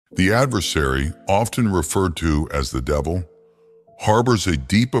The adversary, often referred to as the devil, harbors a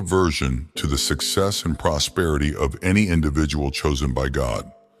deep aversion to the success and prosperity of any individual chosen by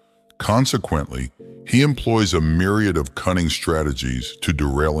God. Consequently, he employs a myriad of cunning strategies to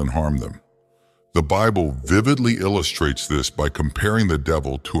derail and harm them. The Bible vividly illustrates this by comparing the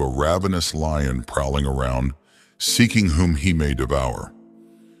devil to a ravenous lion prowling around, seeking whom he may devour.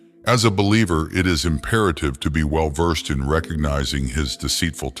 As a believer, it is imperative to be well-versed in recognizing his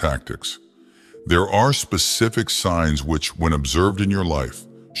deceitful tactics. There are specific signs which, when observed in your life,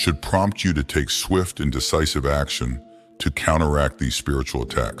 should prompt you to take swift and decisive action to counteract these spiritual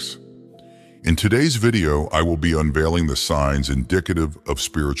attacks. In today's video, I will be unveiling the signs indicative of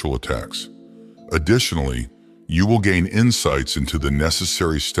spiritual attacks. Additionally, you will gain insights into the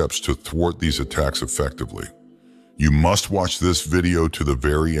necessary steps to thwart these attacks effectively. You must watch this video to the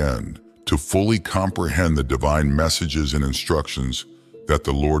very end to fully comprehend the divine messages and instructions that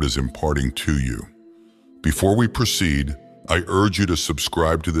the Lord is imparting to you. Before we proceed, I urge you to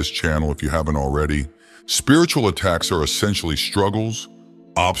subscribe to this channel if you haven't already. Spiritual attacks are essentially struggles,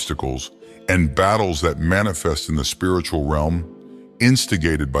 obstacles, and battles that manifest in the spiritual realm,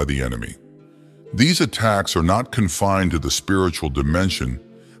 instigated by the enemy. These attacks are not confined to the spiritual dimension,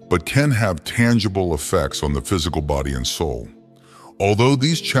 but can have tangible effects on the physical body and soul. Although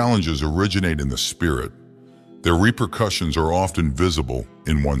these challenges originate in the spirit, their repercussions are often visible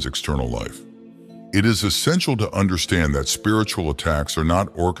in one's external life. It is essential to understand that spiritual attacks are not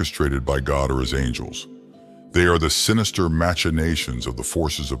orchestrated by God or his angels. They are the sinister machinations of the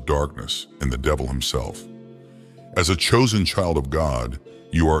forces of darkness and the devil himself. As a chosen child of God,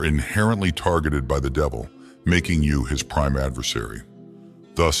 you are inherently targeted by the devil, making you his prime adversary.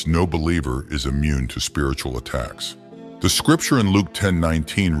 Thus, no believer is immune to spiritual attacks. The scripture in Luke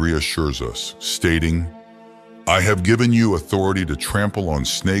 10:19 reassures us, stating, "I have given you authority to trample on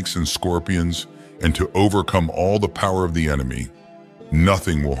snakes and scorpions and to overcome all the power of the enemy.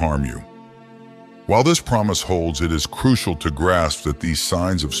 Nothing will harm you." While this promise holds, it is crucial to grasp that these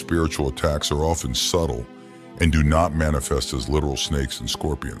signs of spiritual attacks are often subtle and do not manifest as literal snakes and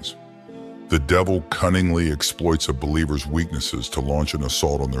scorpions. The devil cunningly exploits a believer's weaknesses to launch an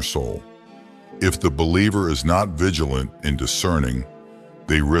assault on their soul. If the believer is not vigilant and discerning,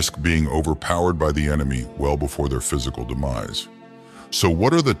 they risk being overpowered by the enemy well before their physical demise. So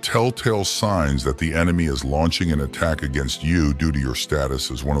what are the telltale signs that the enemy is launching an attack against you due to your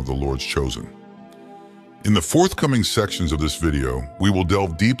status as one of the Lord's chosen? In the forthcoming sections of this video, we will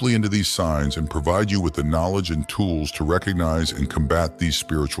delve deeply into these signs and provide you with the knowledge and tools to recognize and combat these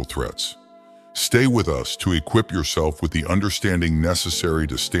spiritual threats. Stay with us to equip yourself with the understanding necessary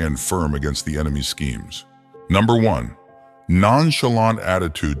to stand firm against the enemy's schemes. Number 1, nonchalant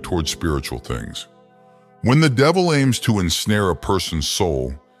attitude towards spiritual things. When the devil aims to ensnare a person's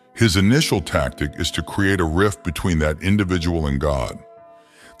soul, his initial tactic is to create a rift between that individual and God.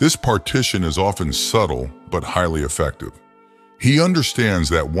 This partition is often subtle but highly effective. He understands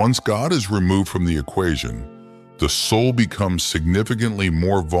that once God is removed from the equation, the soul becomes significantly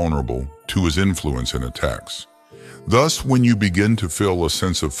more vulnerable to his influence and attacks. Thus, when you begin to feel a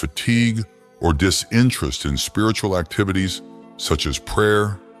sense of fatigue or disinterest in spiritual activities such as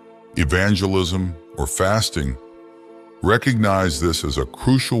prayer, evangelism, or fasting, recognize this as a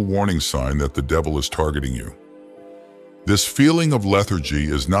crucial warning sign that the devil is targeting you. This feeling of lethargy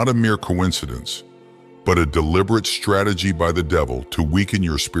is not a mere coincidence, but a deliberate strategy by the devil to weaken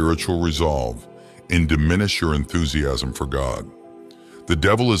your spiritual resolve and diminish your enthusiasm for God. The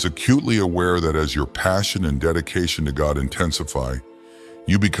devil is acutely aware that as your passion and dedication to God intensify,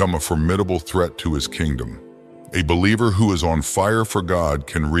 you become a formidable threat to his kingdom. A believer who is on fire for God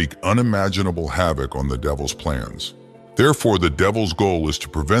can wreak unimaginable havoc on the devil's plans. Therefore, the devil's goal is to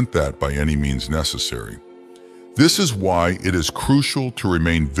prevent that by any means necessary. This is why it is crucial to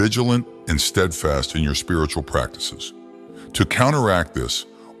remain vigilant and steadfast in your spiritual practices. To counteract this,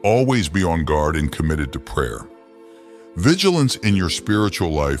 always be on guard and committed to prayer. Vigilance in your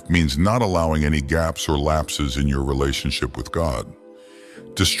spiritual life means not allowing any gaps or lapses in your relationship with God.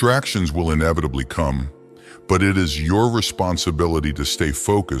 Distractions will inevitably come, but it is your responsibility to stay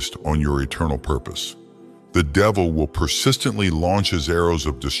focused on your eternal purpose. The devil will persistently launch his arrows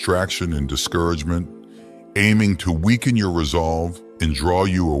of distraction and discouragement, aiming to weaken your resolve and draw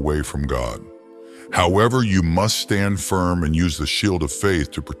you away from God. However, you must stand firm and use the shield of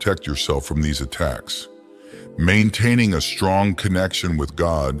faith to protect yourself from these attacks. Maintaining a strong connection with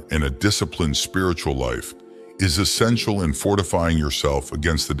God and a disciplined spiritual life is essential in fortifying yourself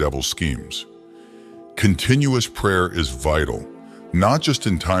against the devil's schemes. Continuous prayer is vital, not just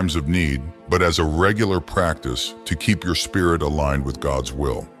in times of need, but as a regular practice to keep your spirit aligned with God's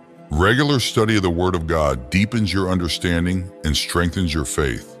will. Regular study of the Word of God deepens your understanding and strengthens your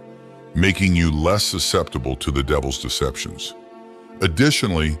faith, making you less susceptible to the devil's deceptions.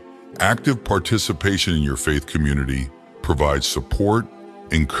 Additionally, active participation in your faith community provides support,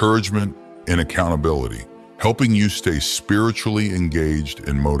 encouragement, and accountability, helping you stay spiritually engaged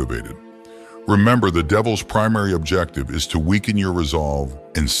and motivated. Remember, the devil's primary objective is to weaken your resolve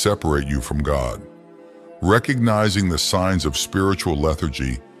and separate you from God. Recognizing the signs of spiritual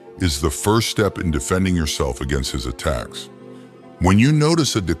lethargy is the first step in defending yourself against his attacks. When you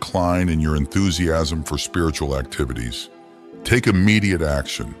notice a decline in your enthusiasm for spiritual activities, take immediate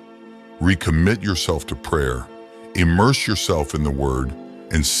action. Recommit yourself to prayer, immerse yourself in the Word,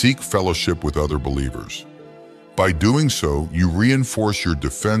 and seek fellowship with other believers. By doing so, you reinforce your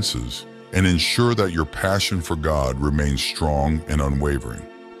defenses and ensure that your passion for God remains strong and unwavering.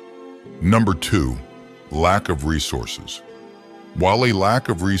 Number 2, lack of resources. While a lack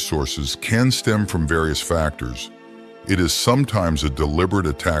of resources can stem from various factors, it is sometimes a deliberate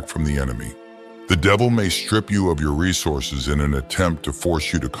attack from the enemy. The devil may strip you of your resources in an attempt to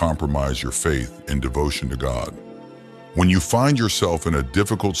force you to compromise your faith and devotion to God. When you find yourself in a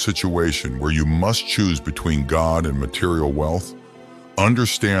difficult situation where you must choose between God and material wealth,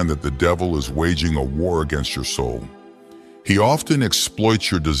 understand that the devil is waging a war against your soul. He often exploits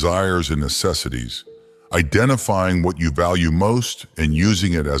your desires and necessities, identifying what you value most and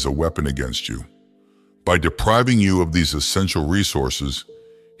using it as a weapon against you. By depriving you of these essential resources,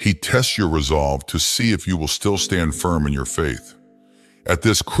 he tests your resolve to see if you will still stand firm in your faith. At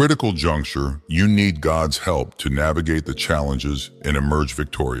this critical juncture, you need God's help to navigate the challenges and emerge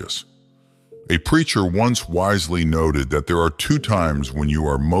victorious. A preacher once wisely noted that there are 2 times when you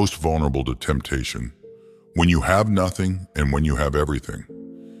are most vulnerable to temptation: when you have nothing and when you have everything.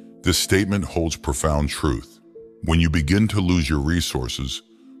 This statement holds profound truth. When you begin to lose your resources,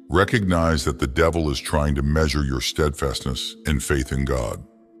 recognize that the devil is trying to measure your steadfastness and faith in God.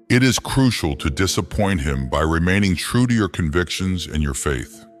 It is crucial to disappoint him by remaining true to your convictions and your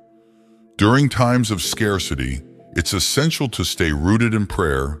faith. During times of scarcity, it's essential to stay rooted in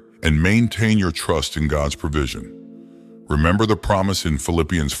prayer and maintain your trust in God's provision. Remember the promise in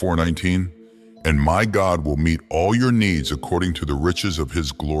Philippians 4:19? "And my God will meet all your needs according to the riches of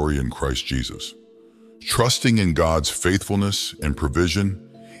his glory in Christ Jesus." Trusting in God's faithfulness and provision,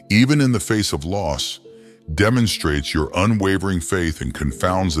 even in the face of loss, demonstrates your unwavering faith and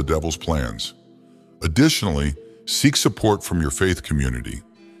confounds the devil's plans. Additionally, seek support from your faith community.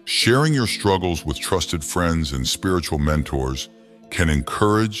 Sharing your struggles with trusted friends and spiritual mentors can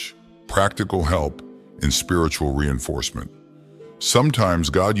encourage practical help and spiritual reinforcement.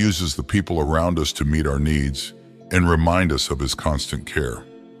 Sometimes God uses the people around us to meet our needs and remind us of his constant care.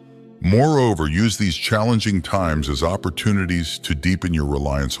 Moreover, use these challenging times as opportunities to deepen your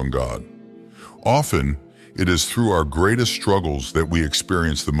reliance on God. Often, it is through our greatest struggles that we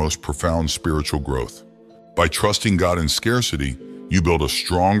experience the most profound spiritual growth. By trusting God in scarcity, you build a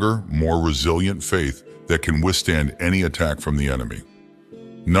stronger, more resilient faith that can withstand any attack from the enemy.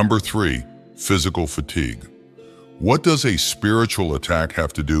 Number 3, physical fatigue. What does a spiritual attack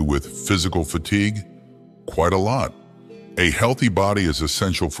have to do with physical fatigue? Quite a lot. A healthy body is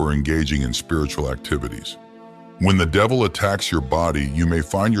essential for engaging in spiritual activities. When the devil attacks your body, you may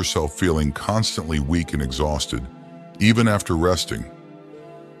find yourself feeling constantly weak and exhausted, even after resting.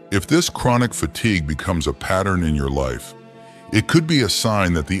 If this chronic fatigue becomes a pattern in your life, it could be a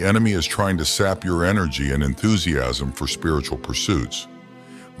sign that the enemy is trying to sap your energy and enthusiasm for spiritual pursuits.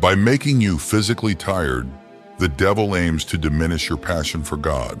 By making you physically tired, the devil aims to diminish your passion for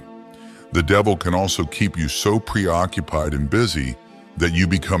God. The devil can also keep you so preoccupied and busy that you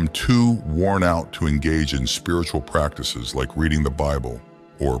become too worn out to engage in spiritual practices like reading the Bible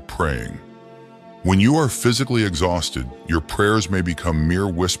or praying. When you are physically exhausted, your prayers may become mere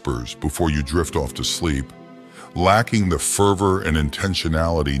whispers before you drift off to sleep, lacking the fervor and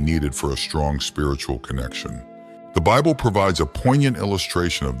intentionality needed for a strong spiritual connection. The Bible provides a poignant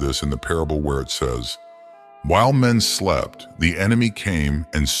illustration of this in the parable where it says, "While men slept, the enemy came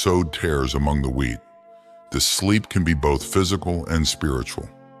and sowed tares among the wheat." The sleep can be both physical and spiritual.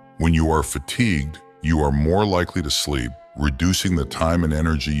 When you are fatigued, you are more likely to sleep, reducing the time and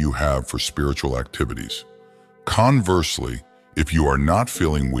energy you have for spiritual activities. Conversely, if you are not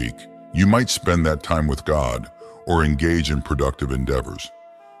feeling weak, you might spend that time with God or engage in productive endeavors.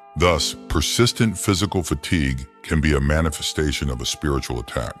 Thus, persistent physical fatigue can be a manifestation of a spiritual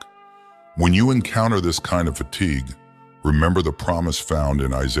attack. When you encounter this kind of fatigue, remember the promise found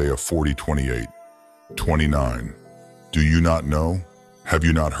in Isaiah 40:28-29. "Do you not know? Have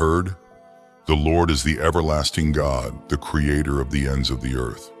you not heard? The Lord is the everlasting God, the creator of the ends of the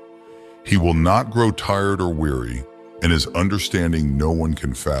earth. He will not grow tired or weary, and his understanding no one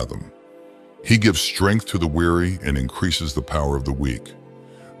can fathom. He gives strength to the weary and increases the power of the weak.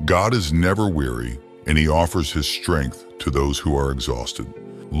 God is never weary, and he offers his strength to those who are exhausted.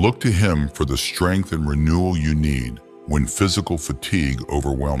 Look to him for the strength and renewal you need when physical fatigue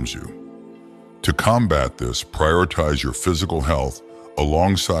overwhelms you. To combat this, prioritize your physical health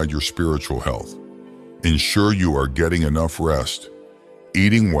alongside your spiritual health. Ensure you are getting enough rest,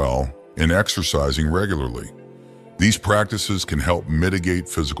 eating well, and exercising regularly. These practices can help mitigate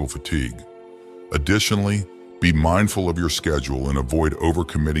physical fatigue. Additionally, be mindful of your schedule and avoid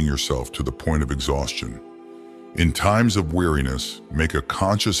overcommitting yourself to the point of exhaustion. In times of weariness, make a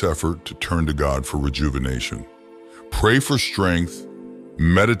conscious effort to turn to God for rejuvenation. Pray for strength,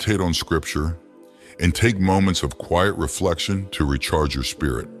 meditate on scripture, and take moments of quiet reflection to recharge your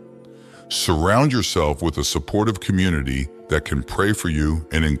spirit. Surround yourself with a supportive community that can pray for you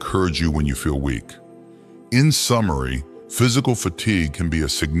and encourage you when you feel weak. In summary, physical fatigue can be a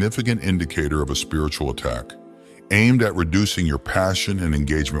significant indicator of a spiritual attack, aimed at reducing your passion and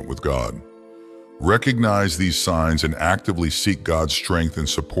engagement with God. Recognize these signs and actively seek God's strength and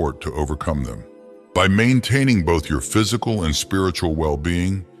support to overcome them. By maintaining both your physical and spiritual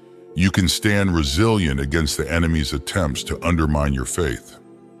well-being, you can stand resilient against the enemy's attempts to undermine your faith.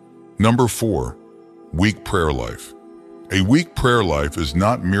 Number 4, weak prayer life. A weak prayer life is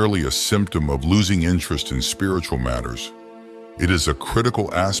not merely a symptom of losing interest in spiritual matters. It is a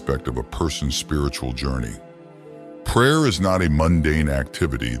critical aspect of a person's spiritual journey. Prayer is not a mundane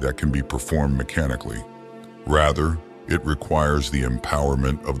activity that can be performed mechanically. Rather, it requires the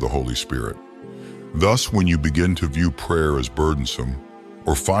empowerment of the Holy Spirit. Thus, when you begin to view prayer as burdensome,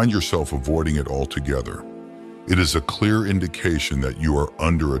 or find yourself avoiding it altogether, it is a clear indication that you are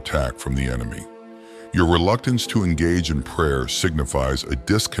under attack from the enemy. Your reluctance to engage in prayer signifies a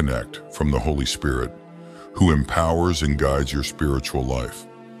disconnect from the Holy Spirit, who empowers and guides your spiritual life.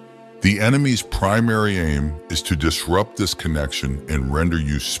 The enemy's primary aim is to disrupt this connection and render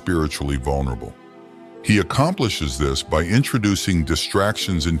you spiritually vulnerable. He accomplishes this by introducing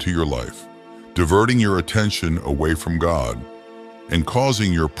distractions into your life, diverting your attention away from God, and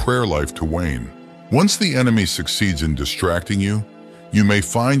causing your prayer life to wane. Once the enemy succeeds in distracting you, you may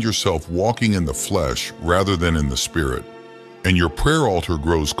find yourself walking in the flesh rather than in the spirit, and your prayer altar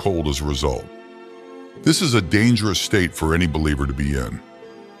grows cold as a result. This is a dangerous state for any believer to be in.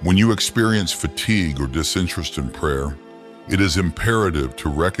 When you experience fatigue or disinterest in prayer, it is imperative to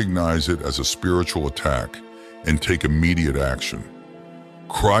recognize it as a spiritual attack and take immediate action.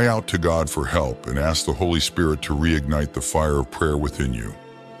 Cry out to God for help and ask the Holy Spirit to reignite the fire of prayer within you.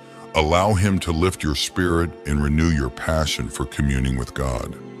 Allow him to lift your spirit and renew your passion for communing with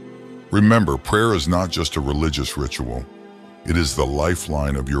God. Remember, prayer is not just a religious ritual. It is the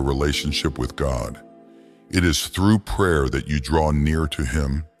lifeline of your relationship with God. It is through prayer that you draw near to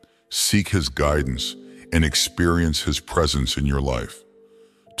him, seek his guidance, and experience his presence in your life.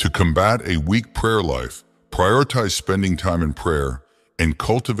 To combat a weak prayer life, prioritize spending time in prayer and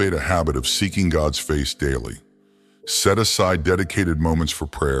cultivate a habit of seeking God's face daily. Set aside dedicated moments for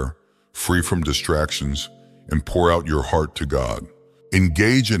prayer, free from distractions, and pour out your heart to God.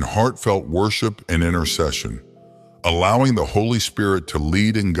 Engage in heartfelt worship and intercession, allowing the Holy Spirit to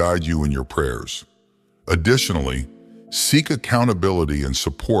lead and guide you in your prayers. Additionally, seek accountability and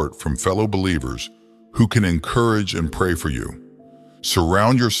support from fellow believers who can encourage and pray for you.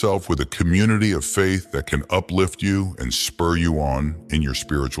 Surround yourself with a community of faith that can uplift you and spur you on in your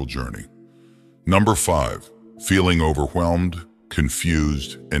spiritual journey. Number 5, feeling overwhelmed,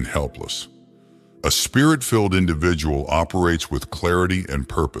 confused, and helpless. A spirit-filled individual operates with clarity and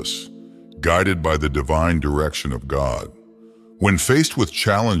purpose, guided by the divine direction of God. When faced with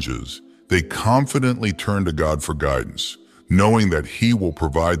challenges, they confidently turn to God for guidance, knowing that he will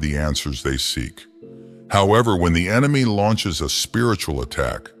provide the answers they seek. However, when the enemy launches a spiritual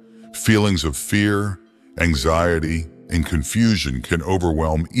attack, feelings of fear, anxiety, and confusion can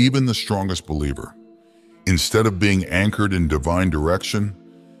overwhelm even the strongest believer. Instead of being anchored in divine direction,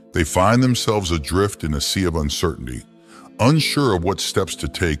 they find themselves adrift in a sea of uncertainty, unsure of what steps to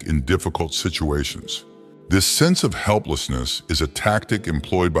take in difficult situations. This sense of helplessness is a tactic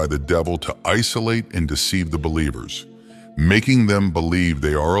employed by the devil to isolate and deceive the believers, making them believe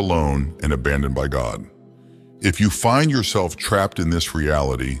they are alone and abandoned by God. If you find yourself trapped in this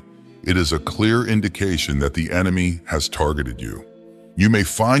reality, it is a clear indication that the enemy has targeted you. You may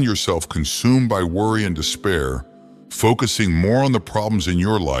find yourself consumed by worry and despair, focusing more on the problems in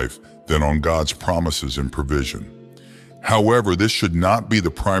your life than on God's promises and provision. However, this should not be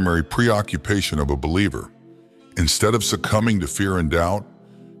the primary preoccupation of a believer. Instead of succumbing to fear and doubt,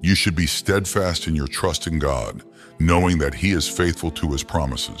 You should be steadfast in your trust in God, knowing that He is faithful to His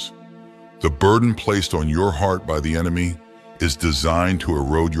promises. The burden placed on your heart by the enemy is designed to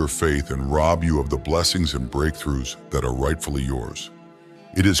erode your faith and rob you of the blessings and breakthroughs that are rightfully yours.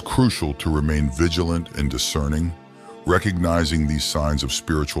 It is crucial to remain vigilant and discerning, recognizing these signs of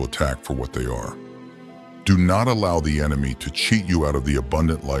spiritual attack for what they are. Do not allow the enemy to cheat you out of the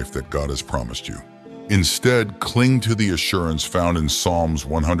abundant life that God has promised you. Instead, cling to the assurance found in Psalms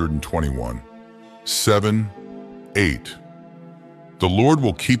 121, 7, 8. The Lord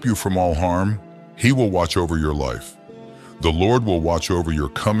will keep you from all harm. He will watch over your life. The Lord will watch over your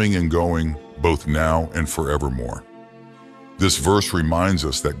coming and going, both now and forevermore. This verse reminds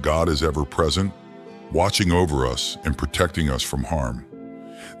us that God is ever present, watching over us and protecting us from harm.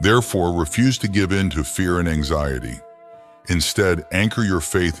 Therefore, refuse to give in to fear and anxiety. Instead, anchor your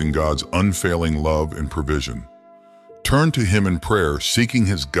faith in God's unfailing love and provision. Turn to Him in prayer, seeking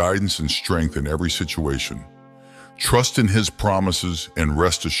His guidance and strength in every situation. Trust in His promises and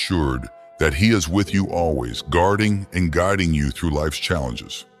rest assured that He is with you always, guarding and guiding you through life's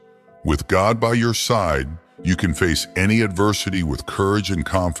challenges. With God by your side, you can face any adversity with courage and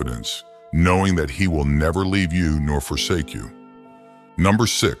confidence, knowing that He will never leave you nor forsake you. Number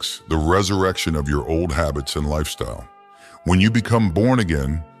 6, the resurrection of your old habits and lifestyle. When you become born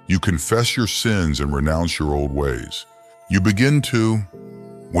again, you confess your sins and renounce your old ways.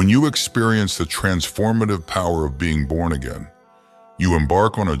 When you experience the transformative power of being born again, you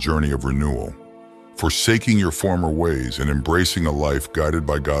embark on a journey of renewal, forsaking your former ways and embracing a life guided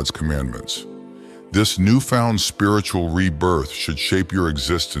by God's commandments. This newfound spiritual rebirth should shape your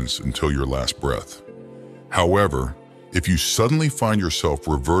existence until your last breath. However, if you suddenly find yourself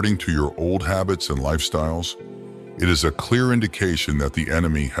reverting to your old habits and lifestyles, it is a clear indication that the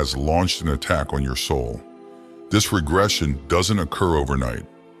enemy has launched an attack on your soul. This regression doesn't occur overnight.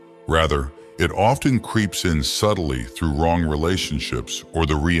 Rather, it often creeps in subtly through wrong relationships or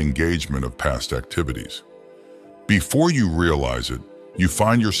the re-engagement of past activities. Before you realize it, you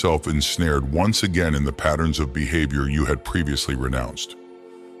find yourself ensnared once again in the patterns of behavior you had previously renounced.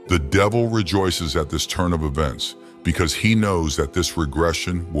 The devil rejoices at this turn of events because he knows that this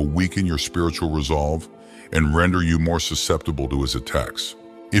regression will weaken your spiritual resolve and render you more susceptible to his attacks.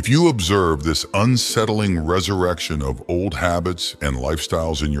 If you observe this unsettling resurrection of old habits and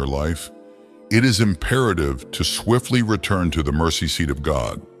lifestyles in your life, it is imperative to swiftly return to the mercy seat of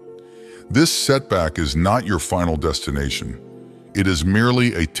God. This setback is not your final destination. It is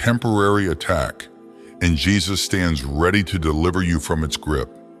merely a temporary attack, and Jesus stands ready to deliver you from its grip.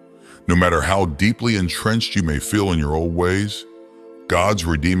 No matter how deeply entrenched you may feel in your old ways, God's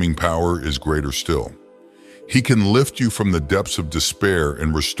redeeming power is greater still. He can lift you from the depths of despair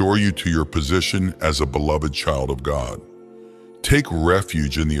and restore you to your position as a beloved child of God. Take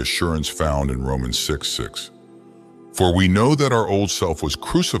refuge in the assurance found in Romans 6:6. For we know that our old self was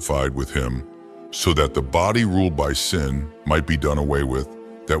crucified with Him, so that the body ruled by sin might be done away with,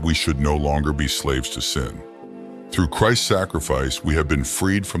 that we should no longer be slaves to sin. Through Christ's sacrifice, we have been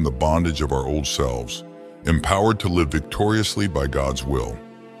freed from the bondage of our old selves, empowered to live victoriously by God's will.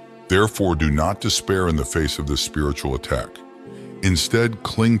 Therefore, do not despair in the face of this spiritual attack. Instead,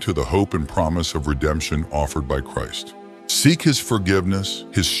 cling to the hope and promise of redemption offered by Christ. Seek His forgiveness,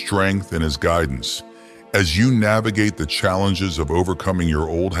 His strength, and His guidance as you navigate the challenges of overcoming your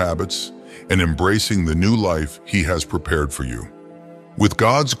old habits and embracing the new life He has prepared for you. With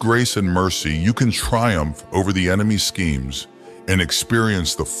God's grace and mercy, you can triumph over the enemy's schemes and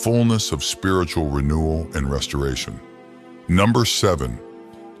experience the fullness of spiritual renewal and restoration. Number 7,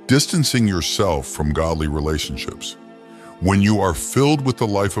 distancing yourself from godly relationships. When you are filled with the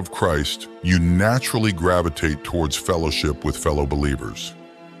life of Christ, you naturally gravitate towards fellowship with fellow believers.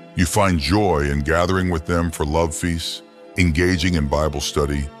 You find joy in gathering with them for love feasts, engaging in Bible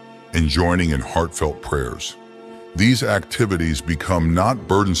study, and joining in heartfelt prayers. These activities become not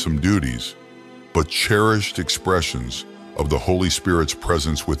burdensome duties, but cherished expressions of the Holy Spirit's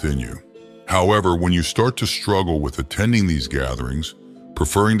presence within you. However, when you start to struggle with attending these gatherings,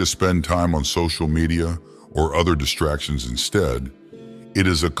 preferring to spend time on social media or other distractions instead, it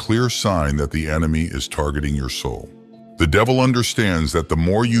is a clear sign that the enemy is targeting your soul. The devil understands that the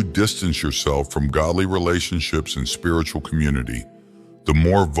more you distance yourself from godly relationships and spiritual community, the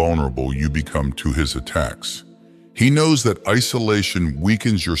more vulnerable you become to his attacks. He knows that isolation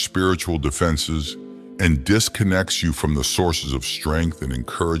weakens your spiritual defenses and disconnects you from the sources of strength and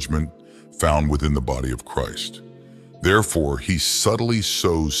encouragement found within the body of Christ. Therefore, he subtly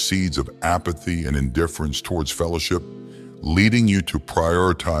sows seeds of apathy and indifference towards fellowship, leading you to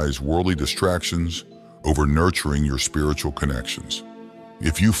prioritize worldly distractions over nurturing your spiritual connections.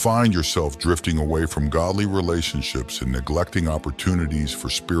 If you find yourself drifting away from godly relationships and neglecting opportunities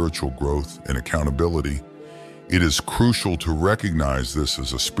for spiritual growth and accountability, it is crucial to recognize this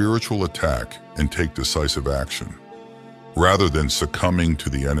as a spiritual attack and take decisive action. Rather than succumbing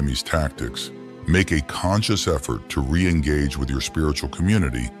to the enemy's tactics, make a conscious effort to re-engage with your spiritual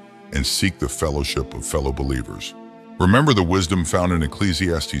community and seek the fellowship of fellow believers. Remember the wisdom found in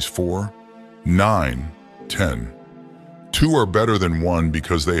Ecclesiastes 4:9-10. Two are better than one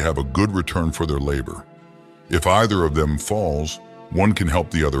because they have a good return for their labor. If either of them falls, one can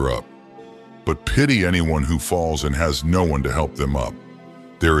help the other up. But pity anyone who falls and has no one to help them up.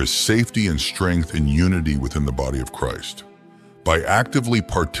 There is safety and strength in unity within the body of Christ. By actively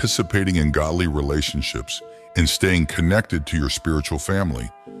participating in godly relationships and staying connected to your spiritual family,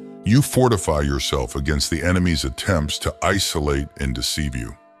 you fortify yourself against the enemy's attempts to isolate and deceive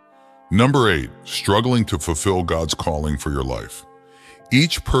you. Number 8, struggling to fulfill God's calling for your life.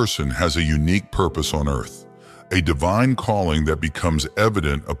 Each person has a unique purpose on earth, a divine calling that becomes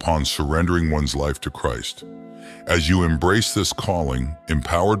evident upon surrendering one's life to Christ. As you embrace this calling,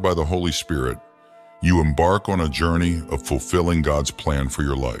 empowered by the Holy Spirit, you embark on a journey of fulfilling God's plan for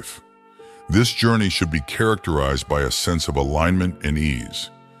your life. This journey should be characterized by a sense of alignment and ease,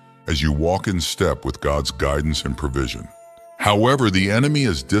 as you walk in step with God's guidance and provision. However, the enemy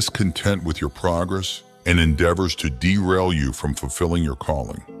is discontent with your progress and endeavors to derail you from fulfilling your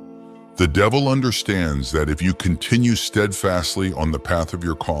calling. The devil understands that if you continue steadfastly on the path of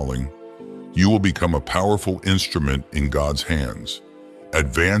your calling, you will become a powerful instrument in God's hands,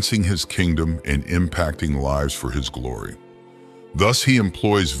 advancing his kingdom and impacting lives for his glory. Thus, he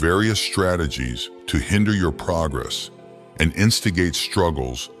employs various strategies to hinder your progress and instigate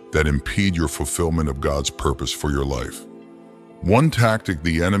struggles that impede your fulfillment of God's purpose for your life. One tactic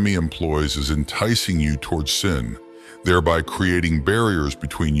the enemy employs is enticing you towards sin, thereby creating barriers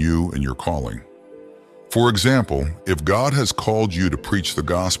between you and your calling. For example, if God has called you to preach the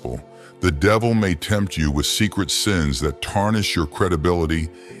gospel, the devil may tempt you with secret sins that tarnish your credibility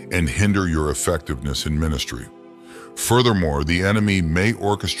and hinder your effectiveness in ministry. Furthermore, the enemy may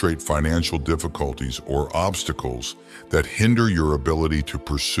orchestrate financial difficulties or obstacles that hinder your ability to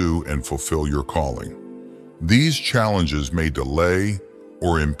pursue and fulfill your calling. These challenges may delay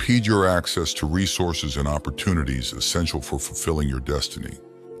or impede your access to resources and opportunities essential for fulfilling your destiny.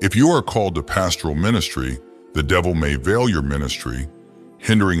 If you are called to pastoral ministry, the devil may veil your ministry,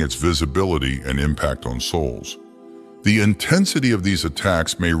 hindering its visibility and impact on souls. The intensity of these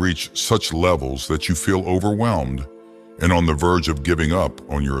attacks may reach such levels that you feel overwhelmed and on the verge of giving up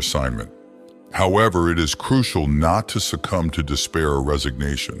on your assignment. However, it is crucial not to succumb to despair or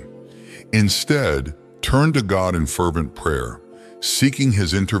resignation. Instead, turn to God in fervent prayer, seeking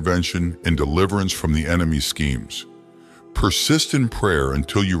his intervention and deliverance from the enemy's schemes. Persist in prayer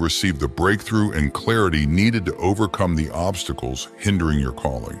until you receive the breakthrough and clarity needed to overcome the obstacles hindering your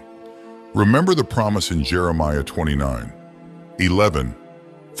calling. Remember the promise in Jeremiah 29:11.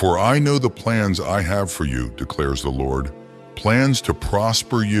 For I know the plans I have for you, declares the Lord, plans to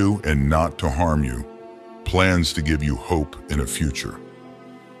prosper you and not to harm you, plans to give you hope in a future.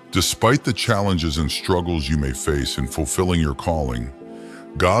 Despite the challenges and struggles you may face in fulfilling your calling,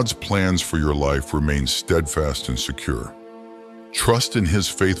 God's plans for your life remain steadfast and secure. Trust in his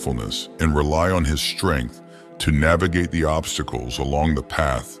faithfulness and rely on his strength to navigate the obstacles along the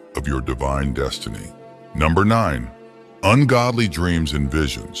path of your divine destiny. Number 9, ungodly dreams and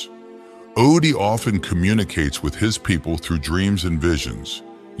visions. Odie often communicates with his people through dreams and visions,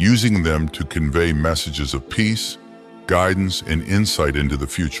 using them to convey messages of peace, guidance, and insight into the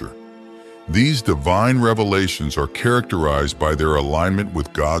future. These divine revelations are characterized by their alignment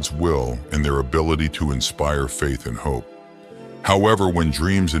with God's will and their ability to inspire faith and hope. However, when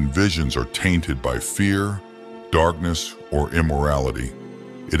dreams and visions are tainted by fear, darkness, or immorality,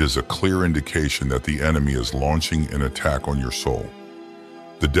 it is a clear indication that the enemy is launching an attack on your soul.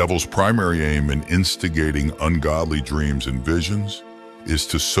 The devil's primary aim in instigating ungodly dreams and visions is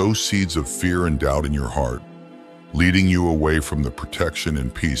to sow seeds of fear and doubt in your heart, leading you away from the protection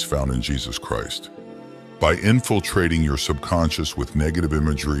and peace found in Jesus Christ. By infiltrating your subconscious with negative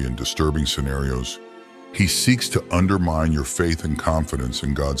imagery and disturbing scenarios, he seeks to undermine your faith and confidence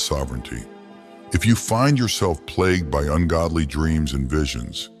in God's sovereignty. If you find yourself plagued by ungodly dreams and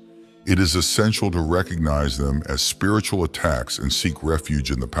visions, it is essential to recognize them as spiritual attacks and seek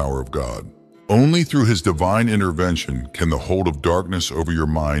refuge in the power of God. Only through his divine intervention can the hold of darkness over your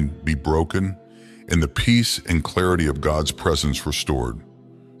mind be broken and the peace and clarity of God's presence restored.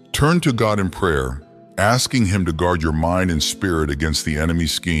 Turn to God in prayer, asking him to guard your mind and spirit against the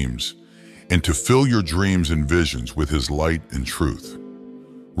enemy's schemes and to fill your dreams and visions with his light and truth.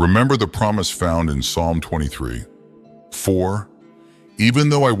 Remember the promise found in Psalm 23. 4. Even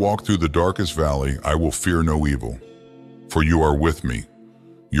though I walk through the darkest valley, I will fear no evil, for you are with me.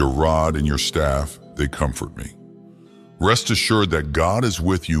 Your rod and your staff, they comfort me. Rest assured that God is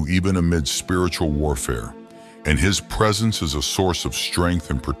with you even amid spiritual warfare, and His presence is a source of strength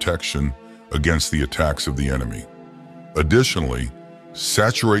and protection against the attacks of the enemy. Additionally,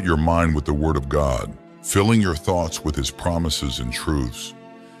 saturate your mind with the Word of God, filling your thoughts with His promises and truths.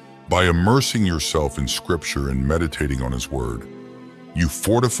 By immersing yourself in Scripture and meditating on His Word, you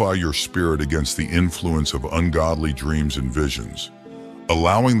fortify your spirit against the influence of ungodly dreams and visions,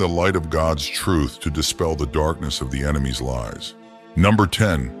 allowing the light of God's truth to dispel the darkness of the enemy's lies. Number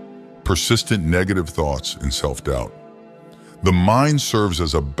 10, persistent negative thoughts and self-doubt. The mind serves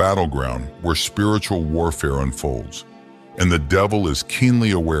as a battleground where spiritual warfare unfolds, and the devil is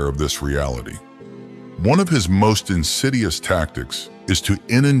keenly aware of this reality. One of his most insidious tactics is to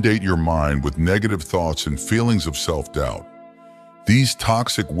inundate your mind with negative thoughts and feelings of self-doubt. These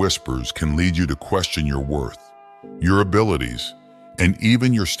toxic whispers can lead you to question your worth, your abilities, and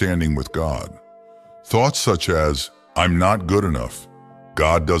even your standing with God. Thoughts such as, I'm not good enough,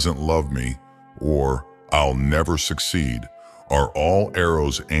 God doesn't love me, or I'll never succeed, are all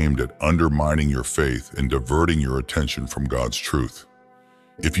arrows aimed at undermining your faith and diverting your attention from God's truth.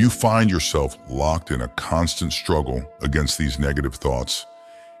 If you find yourself locked in a constant struggle against these negative thoughts,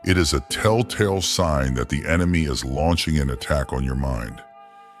 it is a telltale sign that the enemy is launching an attack on your mind.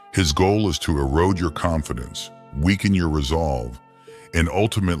 His goal is to erode your confidence, weaken your resolve, and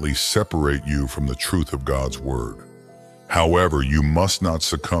ultimately separate you from the truth of God's Word. However, you must not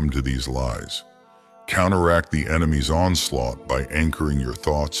succumb to these lies. Counteract the enemy's onslaught by anchoring your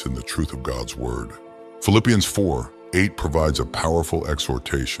thoughts in the truth of God's Word. Philippians 4:8 provides a powerful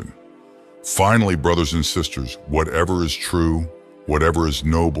exhortation. Finally, brothers and sisters, whatever is true, whatever is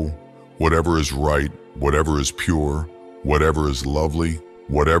noble, whatever is right, whatever is pure, whatever is lovely,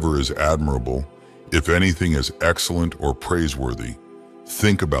 whatever is admirable, if anything is excellent or praiseworthy,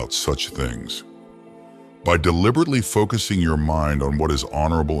 think about such things. By deliberately focusing your mind on what is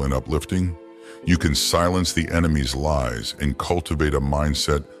honorable and uplifting, you can silence the enemy's lies and cultivate a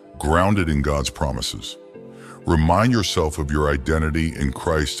mindset grounded in God's promises. Remind yourself of your identity in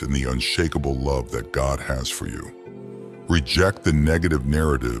Christ and the unshakable love that God has for you. Reject the negative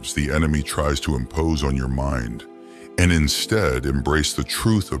narratives the enemy tries to impose on your mind, and instead embrace the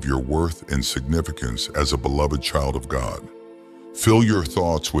truth of your worth and significance as a beloved child of God. Fill your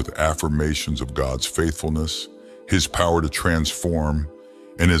thoughts with affirmations of God's faithfulness, His power to transform,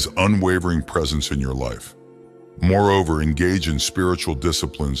 and His unwavering presence in your life. Moreover, engage in spiritual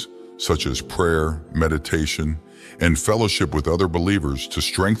disciplines such as prayer, meditation, and fellowship with other believers to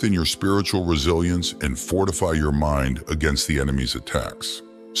strengthen your spiritual resilience and fortify your mind against the enemy's attacks.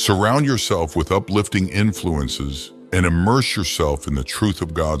 Surround yourself with uplifting influences and immerse yourself in the truth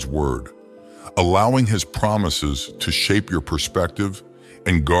of God's Word, allowing His promises to shape your perspective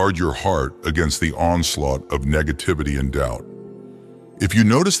and guard your heart against the onslaught of negativity and doubt. If you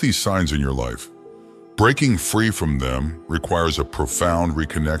notice these signs in your life, breaking free from them requires a profound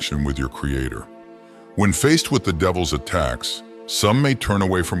reconnection with your Creator. When faced with the devil's attacks, some may turn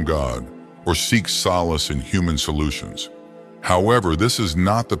away from God or seek solace in human solutions. However, this is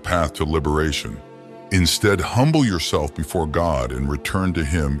not the path to liberation. Instead, humble yourself before God and return to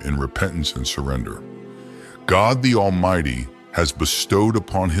Him in repentance and surrender. God the Almighty has bestowed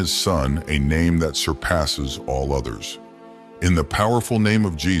upon His Son a name that surpasses all others. In the powerful name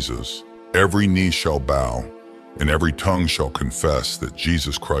of Jesus, every knee shall bow and every tongue shall confess that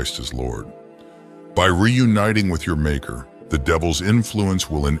Jesus Christ is Lord. By reuniting with your Maker, the devil's influence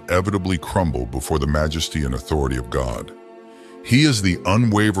will inevitably crumble before the majesty and authority of God. He is the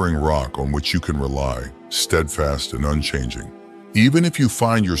unwavering rock on which you can rely, steadfast and unchanging. Even if you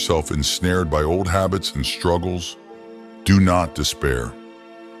find yourself ensnared by old habits and struggles, do not despair.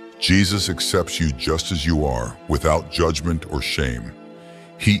 Jesus accepts you just as you are, without judgment or shame.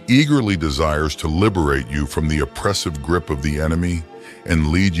 He eagerly desires to liberate you from the oppressive grip of the enemy and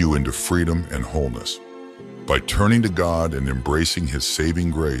lead you into freedom and wholeness. By turning to God and embracing His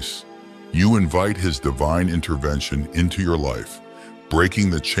saving grace, you invite His divine intervention into your life, breaking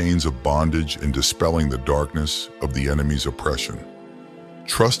the chains of bondage and dispelling the darkness of the enemy's oppression.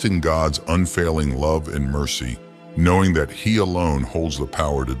 Trust in God's unfailing love and mercy, knowing that He alone holds the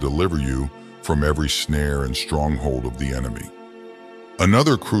power to deliver you from every snare and stronghold of the enemy.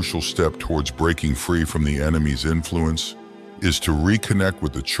 Another crucial step towards breaking free from the enemy's influence is to reconnect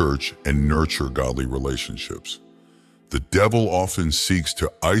with the church and nurture godly relationships. The devil often seeks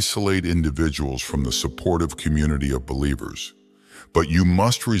to isolate individuals from the supportive community of believers. But you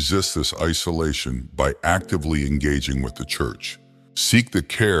must resist this isolation by actively engaging with the church. Seek the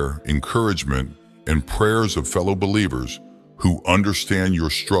care, encouragement, and prayers of fellow believers who understand your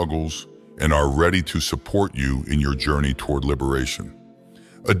struggles and are ready to support you in your journey toward liberation.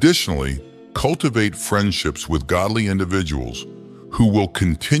 Additionally, cultivate friendships with godly individuals who will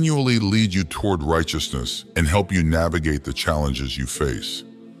continually lead you toward righteousness and help you navigate the challenges you face.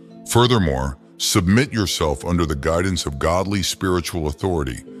 Furthermore, submit yourself under the guidance of godly spiritual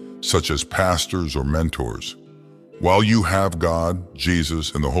authority, such as pastors or mentors. While you have God,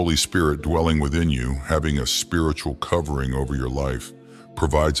 Jesus, and the Holy Spirit dwelling within you, having a spiritual covering over your life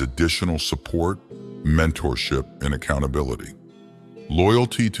provides additional support, mentorship, and accountability.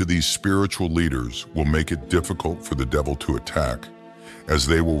 Loyalty to these spiritual leaders will make it difficult for the devil to attack, as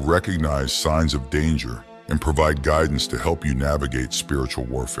they will recognize signs of danger and provide guidance to help you navigate spiritual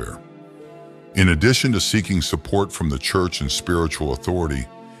warfare. In addition to seeking support from the church and spiritual authority,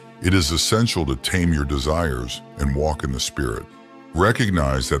 it is essential to tame your desires and walk in the Spirit.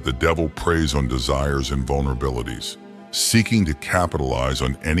 Recognize that the devil preys on desires and vulnerabilities, seeking to capitalize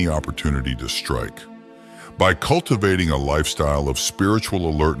on any opportunity to strike. By cultivating a lifestyle of spiritual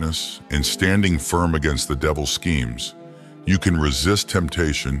alertness and standing firm against the devil's schemes, you can resist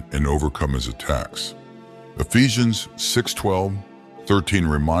temptation and overcome his attacks. Ephesians 6:12-13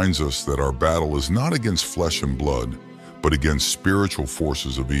 reminds us that our battle is not against flesh and blood, but against spiritual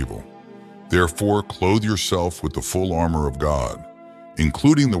forces of evil. Therefore, clothe yourself with the full armor of God,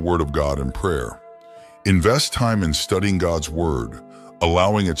 including the Word of God and prayer. Invest time in studying God's Word,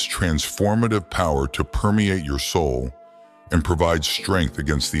 allowing its transformative power to permeate your soul and provide strength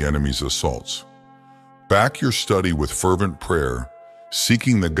against the enemy's assaults. Back your study with fervent prayer,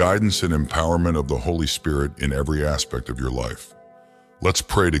 seeking the guidance and empowerment of the Holy Spirit in every aspect of your life. Let's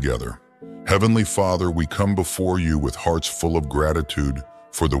pray together. Heavenly Father, we come before you with hearts full of gratitude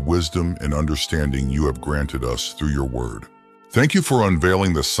for the wisdom and understanding you have granted us through your word. Thank you for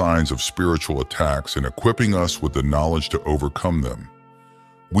unveiling the signs of spiritual attacks and equipping us with the knowledge to overcome them.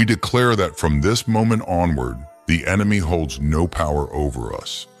 We declare that from this moment onward, the enemy holds no power over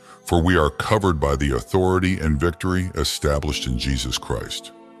us, for we are covered by the authority and victory established in Jesus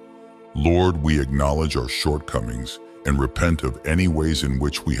Christ. Lord, we acknowledge our shortcomings and repent of any ways in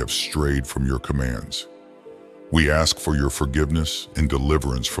which we have strayed from your commands. We ask for your forgiveness and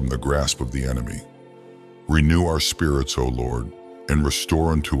deliverance from the grasp of the enemy. Renew our spirits, O Lord, and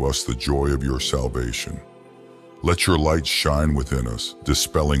restore unto us the joy of your salvation. Let your light shine within us,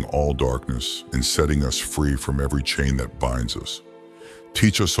 dispelling all darkness and setting us free from every chain that binds us.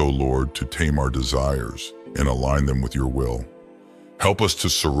 Teach us, O Lord, to tame our desires and align them with your will. Help us to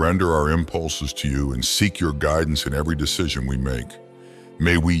surrender our impulses to you and seek your guidance in every decision we make.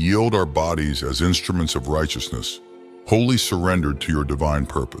 May we yield our bodies as instruments of righteousness, wholly surrendered to your divine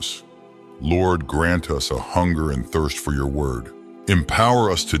purpose. Lord, grant us a hunger and thirst for your word.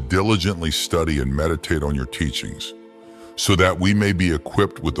 Empower us to diligently study and meditate on your teachings, so that we may be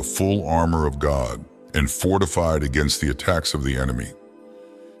equipped with the full armor of God and fortified against the attacks of the enemy.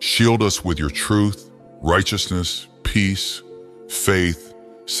 Shield us with your truth, righteousness, peace, faith,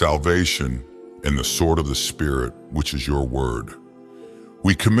 salvation, and the sword of the Spirit, which is your word.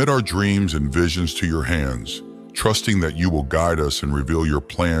 We commit our dreams and visions to your hands, trusting that you will guide us and reveal your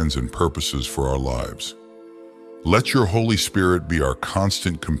plans and purposes for our lives. Let your Holy Spirit be our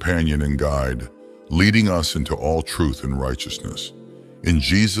constant companion and guide, leading us into all truth and righteousness. In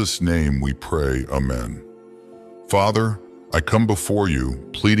Jesus' name we pray, Amen. Father, I come before you,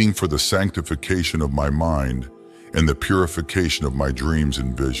 pleading for the sanctification of my mind and the purification of my dreams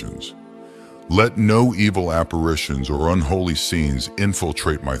and visions. Let no evil apparitions or unholy scenes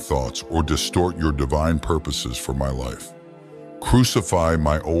infiltrate my thoughts or distort your divine purposes for my life. Crucify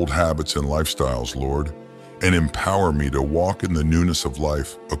my old habits and lifestyles, Lord, and empower me to walk in the newness of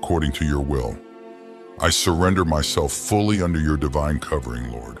life according to your will. I surrender myself fully under your divine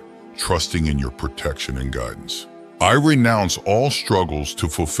covering, Lord, trusting in your protection and guidance. I renounce all struggles to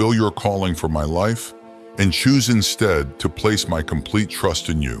fulfill your calling for my life and choose instead to place my complete trust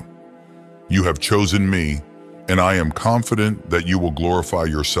in you. You have chosen me, and I am confident that you will glorify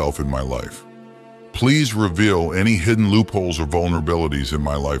yourself in my life. Please reveal any hidden loopholes or vulnerabilities in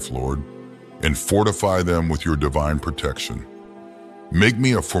my life, Lord, and fortify them with your divine protection. Make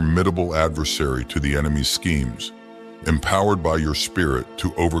me a formidable adversary to the enemy's schemes, empowered by your Spirit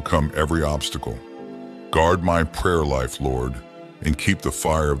to overcome every obstacle. Guard my prayer life, Lord, and keep the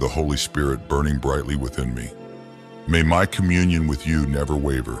fire of the Holy Spirit burning brightly within me. May my communion with you never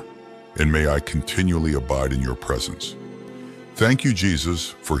waver, and may I continually abide in your presence. Thank you, Jesus,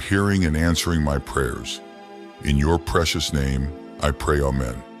 for hearing and answering my prayers. In your precious name, I pray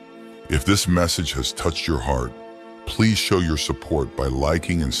amen. If this message has touched your heart, please show your support by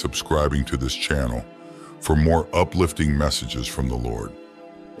liking and subscribing to this channel for more uplifting messages from the Lord.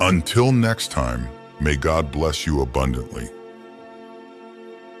 Until next time, may God bless you abundantly.